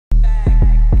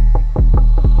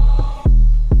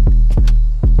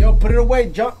Put it away,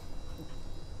 John.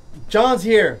 John's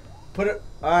here. Put it.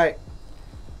 All right,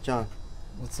 John.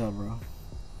 What's up, bro?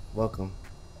 Welcome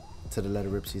to the Let It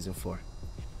Rip Season 4.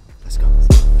 Let's go.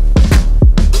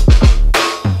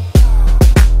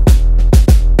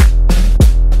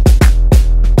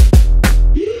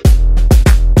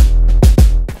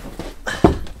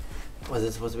 Was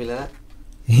it supposed to be like that?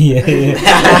 Yeah.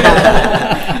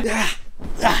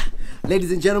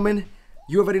 Ladies and gentlemen,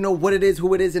 you already know what it is,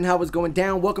 who it is, and how it's going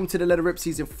down. Welcome to the Let It Rip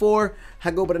Season 4.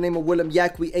 I go by the name of William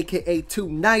Yakwii, a.k.a. Too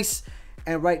Nice.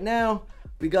 And right now,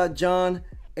 we got John,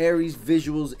 Aries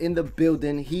Visuals in the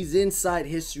building. He's inside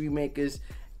History Makers,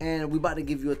 and we about to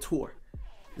give you a tour.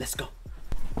 Let's go.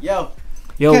 Yo,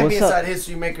 can't be inside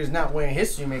History Makers not wearing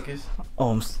History Makers.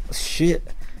 Oh, shit.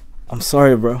 I'm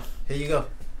sorry, bro. Here you go.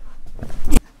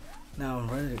 Now I'm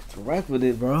ready to rock with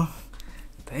it, bro.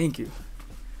 Thank you.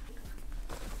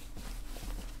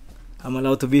 I'm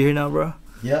allowed to be here now, bro?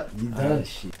 Yep, you done.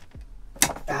 Shit.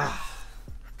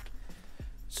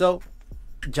 So,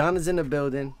 John is in the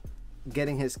building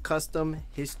getting his custom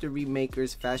History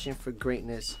Makers Fashion for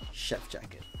Greatness chef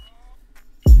jacket.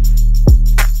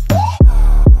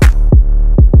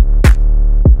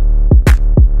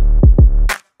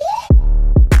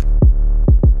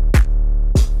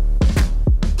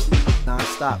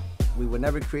 Non-stop. We were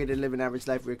never created to live an average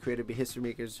life. We were created to be history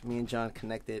makers. Me and John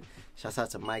connected. Shouts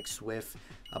out to Mike Swift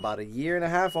about a year and a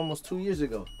half, almost 2 years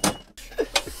ago.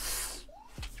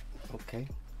 Okay.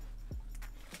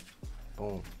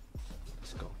 Boom.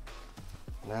 Let's go.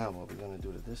 Now what we're gonna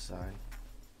do to this side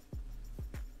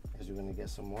is we're gonna get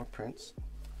some more prints.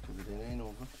 Cause it ain't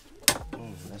over.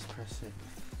 Boom. Let's press it.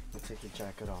 We'll take your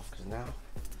jacket off because now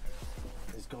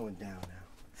it's going down now.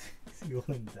 It's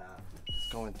going down. It's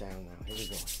going down now. Here we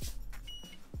go.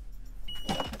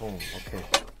 Boom. Okay.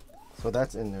 So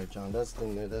that's in there, John. That's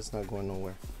in there. That's not going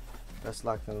nowhere. That's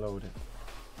locked and loaded.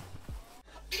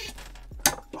 Oh,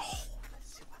 let's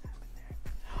see what happened there.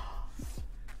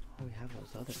 Oh, we have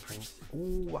those other prints.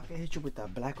 Ooh, I can hit you with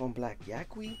that black on black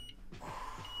Yakwii.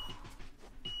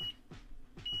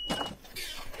 Let's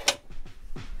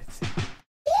see.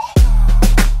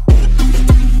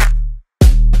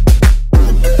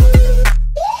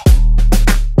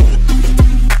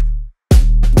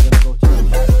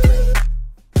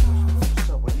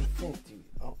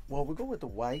 Well, we go with the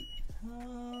white.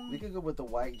 We could go with the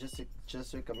white just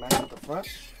so it can match with the front.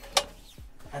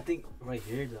 I think right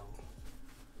here, though.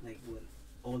 Like, when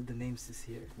all the names is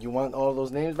here. You want all those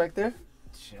names back there?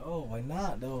 Sure, why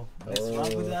not, though? Let's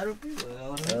rock with the other people. You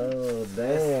know what I mean? Oh,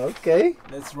 damn. Okay.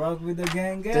 Let's rock with the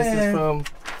gang. This is from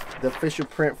the official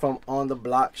print from On The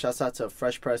Block. Shouts out to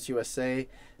Fresh Press USA,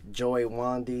 Joey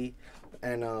Wandy,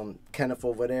 and Kenneth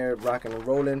over there, rocking and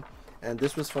rolling. And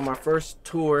this was from our first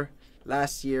tour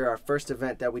last year, our first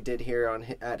event that we did here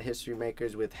at History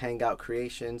Makers with Hangout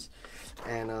Creations.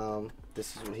 And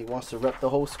this is what he wants to rep the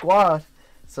whole squad.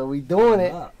 So we doing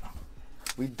it.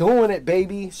 We doing it,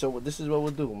 baby. So this is what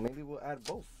we'll do. Maybe we'll add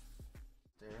both.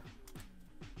 There.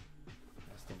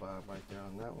 That's the vibe right there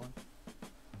on that one.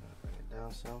 Bring it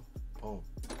down some. Boom.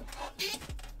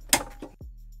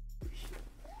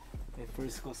 My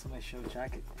first custom show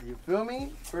jacket. You feel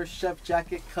me? First chef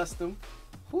jacket custom.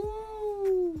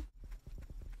 Woo!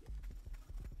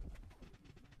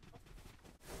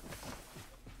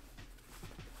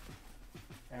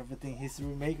 Everything History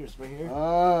Makers right here.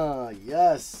 Ah,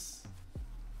 yes.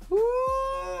 Woo!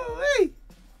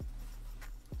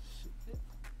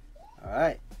 All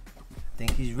right. I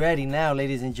think he's ready now,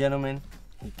 ladies and gentlemen.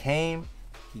 He came.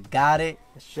 He got it.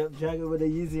 A chef jacket with a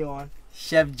Yeezy on.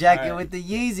 Chef jacket with the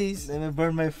Yeezys. Let me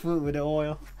burn my foot with the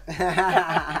oil.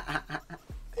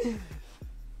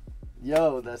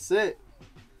 Yo, that's it.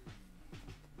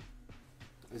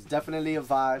 It's definitely a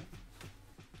vibe.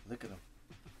 Look at him.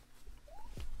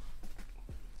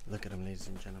 Look at him, ladies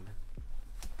and gentlemen.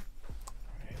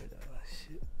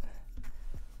 Shit.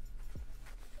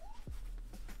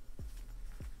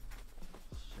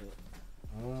 Shit.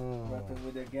 Oh. Rapping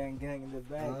with the gang in the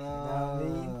back. You know what I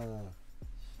mean?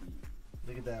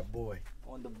 Look at that boy.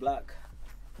 On the block.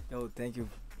 Yo, thank you.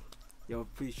 Yo,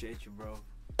 appreciate you, bro.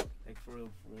 Like, for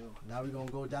real, for real. Now we're going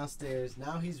to go downstairs.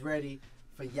 Now he's ready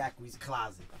for Yakwee's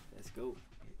closet. Let's go.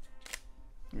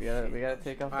 We gotta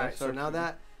take off. All right, so now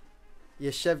that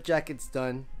your chef jacket's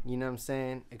done, you know what I'm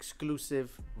saying?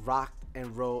 Exclusive, rock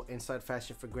and roll, inside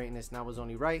Fashion for Greatness. Now it's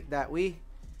only right that we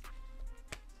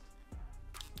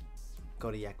go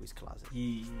to Yakwee's closet.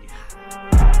 Yeah.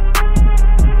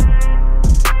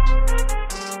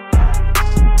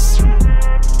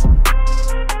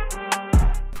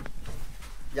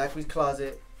 Yakwee's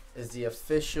closet is the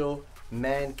official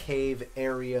man cave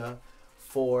area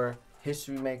for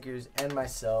history makers and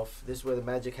myself. This is where the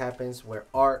magic happens, where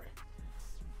art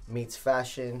meets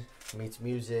fashion, meets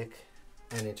music,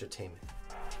 and entertainment.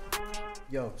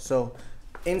 Yo, so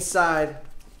inside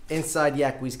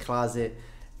Yakwee's closet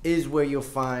is where you'll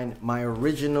find my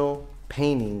original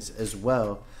paintings as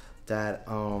well that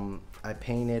I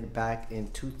painted back in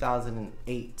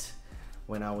 2008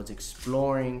 when I was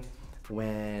exploring,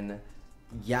 when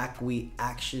Yakwii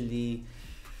actually,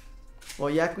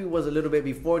 well, Yakwii was a little bit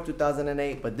before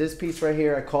 2008, but this piece right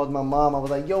here, I called my mom. I was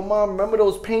like, yo, mom, remember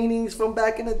those paintings from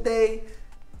back in the day?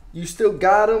 You still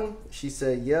got them? She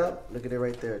said, yep. Look at it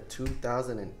right there,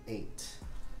 2008.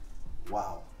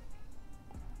 Wow.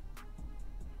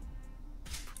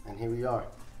 And here we are.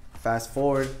 Fast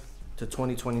forward to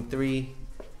 2023.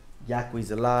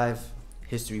 Yakwee's alive.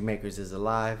 History Makers is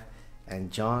alive.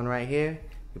 And John right here,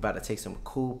 we're about to take some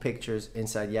cool pictures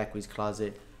inside Yakwee's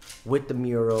closet with the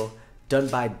mural done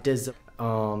by Dizzle.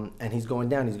 And he's going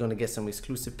down. He's going to get some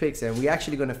exclusive pics. And we're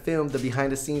actually going to film the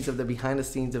behind the scenes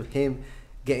of him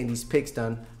getting these pics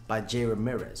done by Jay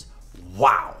Ramirez.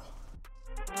 Wow.